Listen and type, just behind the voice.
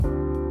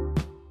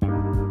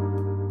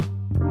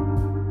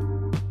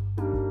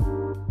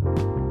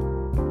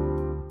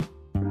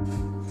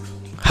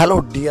Hello,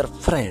 dear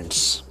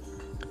friends.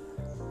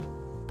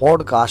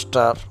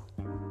 Podcaster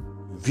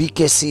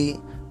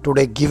VKC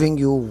today giving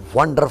you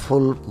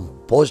wonderful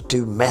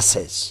positive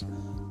message,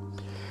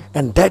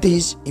 and that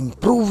is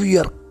improve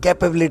your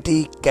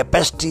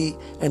capacity,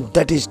 and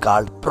that is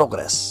called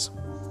progress.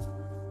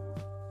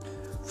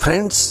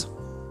 Friends,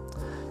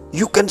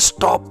 you can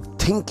stop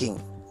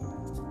thinking.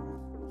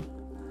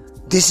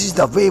 This is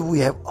the way we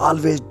have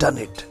always done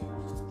it.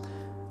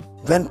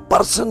 When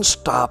person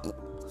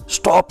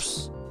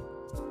stops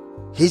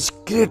his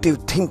creative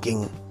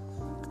thinking,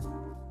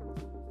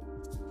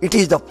 it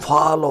is the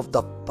fall of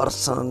the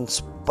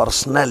person's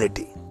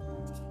personality.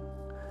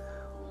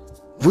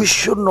 We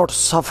should not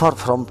suffer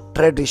from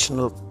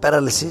traditional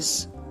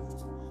paralysis.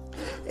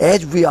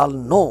 As we all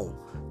know,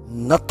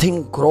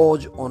 nothing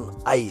grows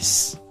on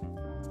ice.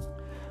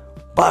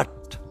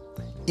 But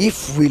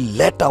if we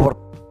let our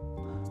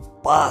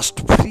past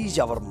freeze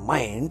our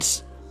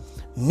minds,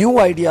 new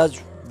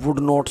ideas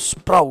would not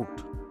sprout.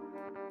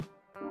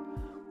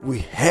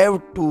 We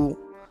have to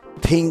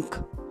think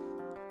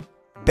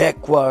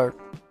backward,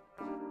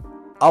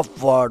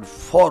 upward,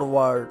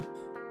 forward,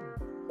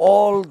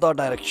 all the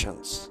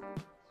directions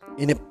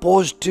in a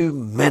positive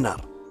manner.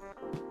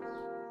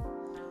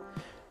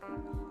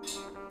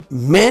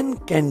 Man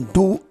can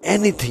do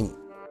anything.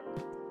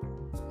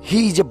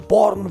 He is a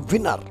born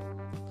winner.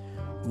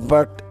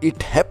 But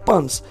it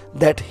happens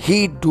that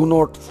he do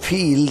not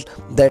feel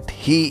that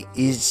he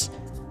is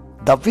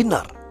the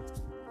winner.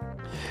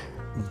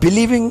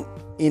 Believing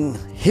in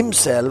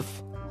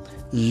himself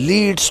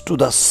leads to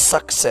the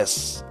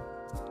success.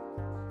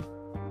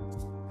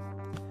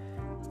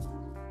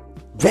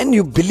 When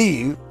you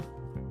believe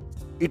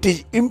it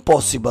is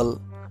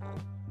impossible,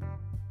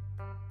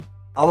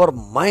 our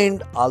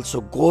mind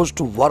also goes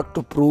to work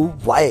to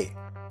prove why.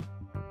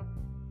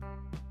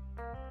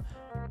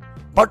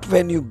 But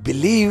when you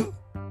believe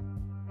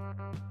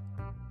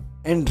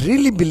and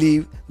really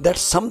believe that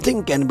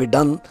something can be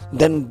done,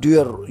 then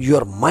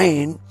your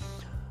mind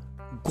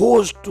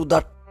goes to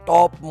the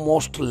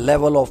topmost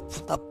level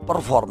of the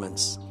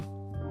performance.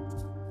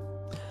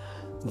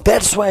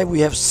 That's why we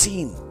have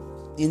seen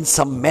in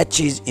some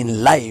matches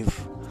in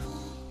life,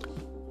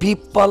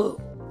 people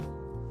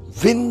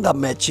win the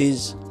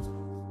matches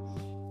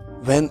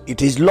when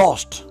it is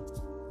lost.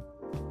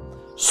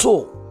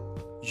 So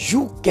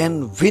you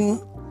can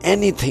win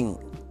anything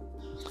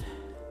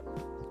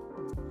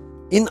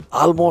in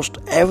almost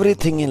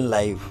everything in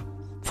life,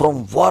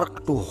 from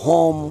work to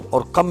home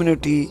or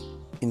community,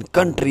 in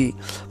country.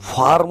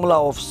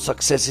 Formula of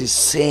success is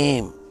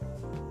same.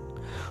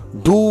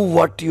 Do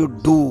what you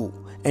do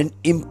and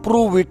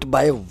improve it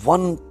by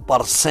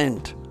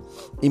 1%.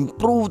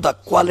 Improve the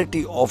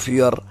quality of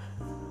your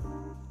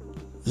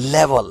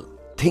level,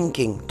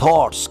 thinking,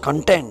 thoughts,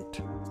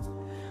 content.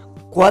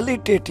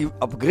 Qualitative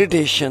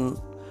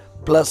upgradation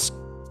plus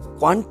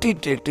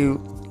quantitative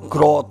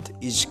growth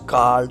is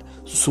called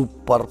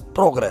super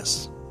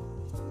progress.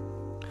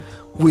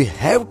 We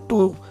have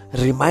to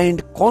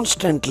remind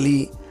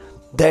constantly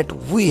that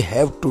we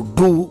have to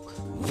do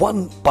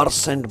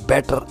 1%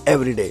 better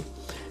every day.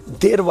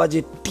 There was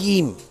a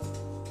team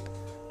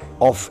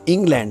of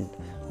England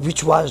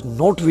which was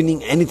not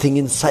winning anything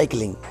in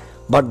cycling,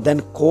 but then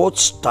coach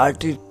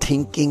started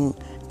thinking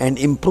and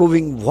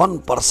improving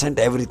 1%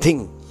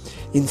 everything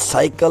in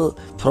cycle,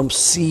 from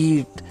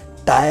seat,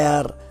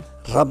 tire,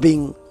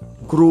 rubbing,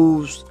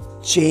 grooves,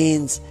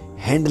 chains,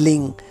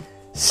 handling,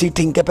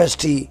 seating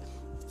capacity,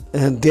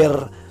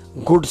 their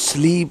good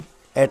sleep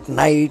at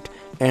night,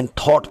 and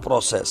thought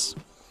process.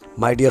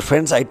 My dear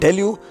friends, I tell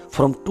you,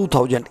 from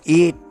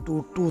 2008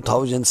 to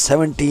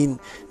 2017,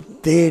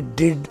 they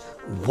did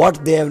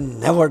what they have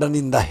never done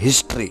in the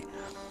history.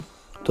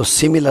 So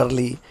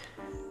similarly,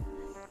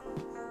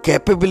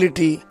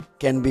 capability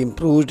can be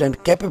improved,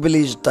 and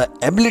capability is the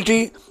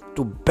ability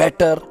to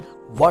better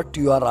what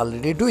you are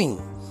already doing.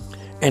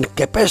 And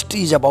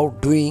capacity is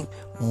about doing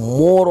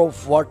more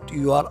of what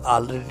you are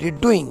already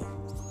doing.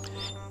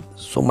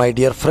 So my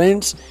dear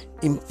friends,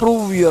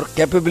 improve your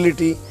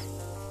capability,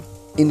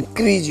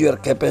 increase your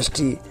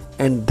capacity,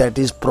 and that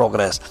is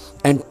progress.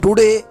 And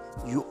today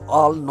you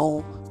all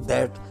know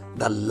that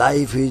the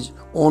life is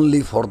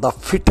only for the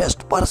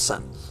fittest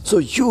person. So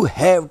you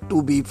have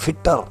to be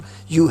fitter.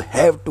 You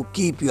have to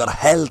keep your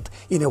health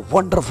in a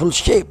wonderful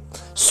shape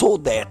so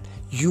that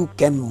you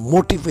can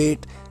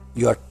motivate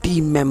your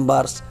team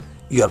members,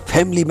 your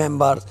family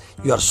members,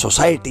 your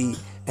society,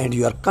 and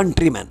your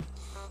countrymen.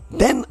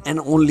 Then and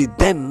only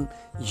then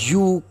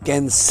you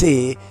can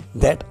say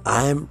that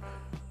I am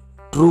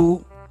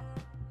true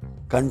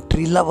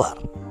country lover.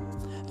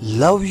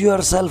 Love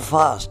yourself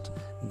first,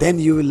 then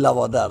you will love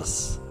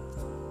others.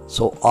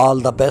 So all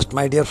the best,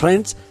 my dear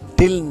friends.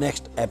 Till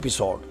next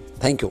episode.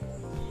 Thank you.